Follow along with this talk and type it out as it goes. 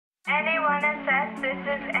NA1SS, this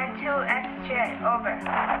is N2XJ, over.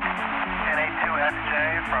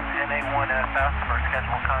 NA2XJ from NA1SS for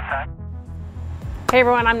scheduled contact. Hey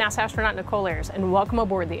everyone, I'm NASA astronaut Nichole Ayers, and welcome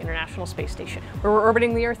aboard the International Space Station, where we're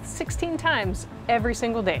orbiting the Earth 16 times every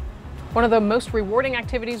single day. One of the most rewarding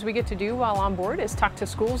activities we get to do while on board is talk to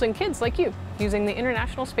schools and kids like you using the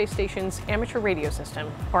International Space Station's amateur radio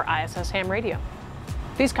system, or ISS ham radio.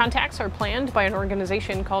 These contacts are planned by an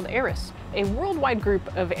organization called ARISS, a worldwide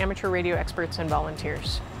group of amateur radio experts and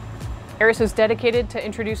volunteers. ARISS is dedicated to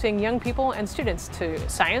introducing young people and students to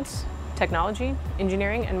science, technology,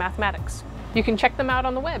 engineering, and mathematics. You can check them out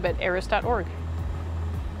on the web at ariss.org.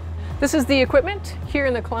 This is the equipment here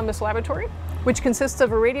in the Columbus laboratory, which consists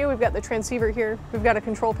of a radio. We've got the transceiver here, we've got a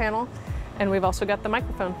control panel, and we've also got the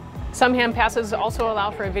microphone. Some ham passes also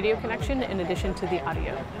allow for a video connection in addition to the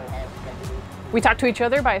audio. We talk to each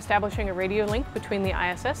other by establishing a radio link between the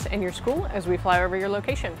ISS and your school as we fly over your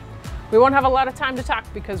location. We won't have a lot of time to talk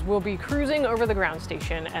because we'll be cruising over the ground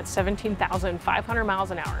station at 17,500 miles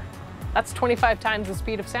an hour. That's 25 times the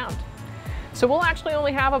speed of sound. So we'll actually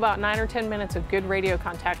only have about 9 or 10 minutes of good radio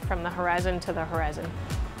contact from the horizon to the horizon.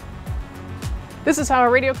 This is how a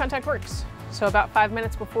radio contact works. So about 5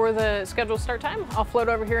 minutes before the scheduled start time, I'll float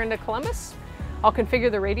over here into Columbus. I'll configure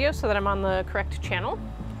the radio so that I'm on the correct channel,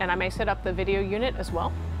 and I may set up the video unit as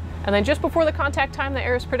well. And then just before the contact time that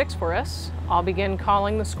ARISS predicts for us, I'll begin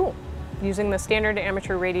calling the school using the standard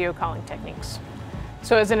amateur radio calling techniques.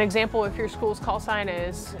 So as an example, if your school's call sign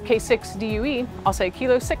is KJ5GWI, I'll say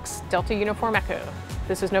Kilo 6 Delta Uniform Echo.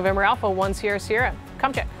 This is November Alpha 1 Sierra Sierra.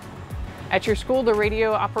 Com check. At your school, the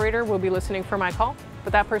radio operator will be listening for my call,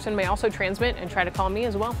 but that person may also transmit and try to call me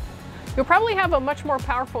as well. You'll probably have a much more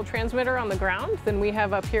powerful transmitter on the ground than we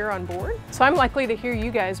have up here on board, so I'm likely to hear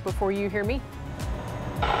you guys before you hear me.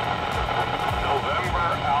 November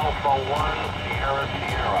Alpha 1 Sierra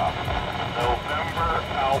Sierra. November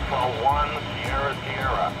Alpha 1 Sierra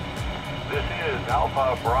Sierra. This is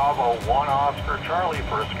Alpha Bravo 1 Oscar Charlie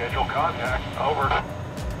for a scheduled contact. Over.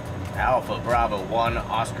 Alpha Bravo 1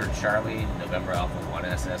 Oscar Charlie, November Alpha 1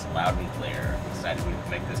 SS, loud and clear. Excited we can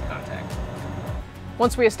make this contact.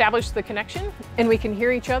 Once we establish the connection and we can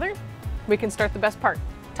hear each other, we can start the best part,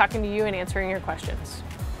 talking to you and answering your questions.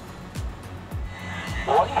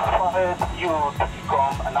 What inspired you to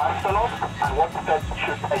become an astronaut, and what steps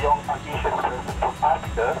should a young ambitious person from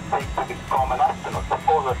Africa take to become an astronaut?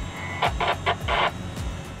 Over.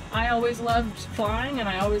 I always loved flying and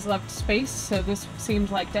I always loved space, so this seemed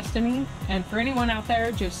like destiny. And for anyone out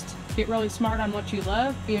there, just get really smart on what you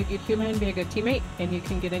love, be a good human, be a good teammate, and you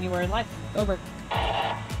can get anywhere in life. Over.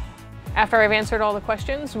 After I've answered all the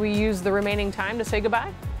questions, we use the remaining time to say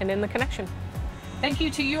goodbye and end the connection. Thank you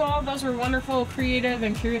to you all. Those were wonderful, creative,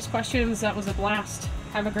 and curious questions. That was a blast.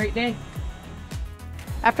 Have a great day.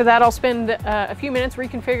 After that, I'll spend a few minutes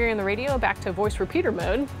reconfiguring the radio back to voice repeater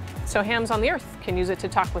mode, so hams on the Earth can use it to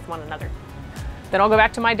talk with one another. Then I'll go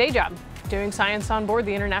back to my day job, doing science on board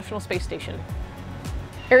the International Space Station.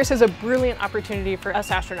 ARISS is a brilliant opportunity for us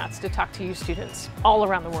astronauts to talk to you students all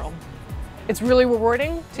around the world. It's really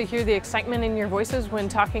rewarding to hear the excitement in your voices when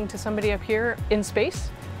talking to somebody up here in space,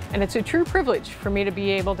 and it's a true privilege for me to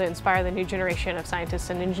be able to inspire the new generation of scientists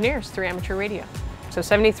and engineers through amateur radio. So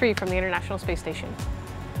 73 from the International Space Station.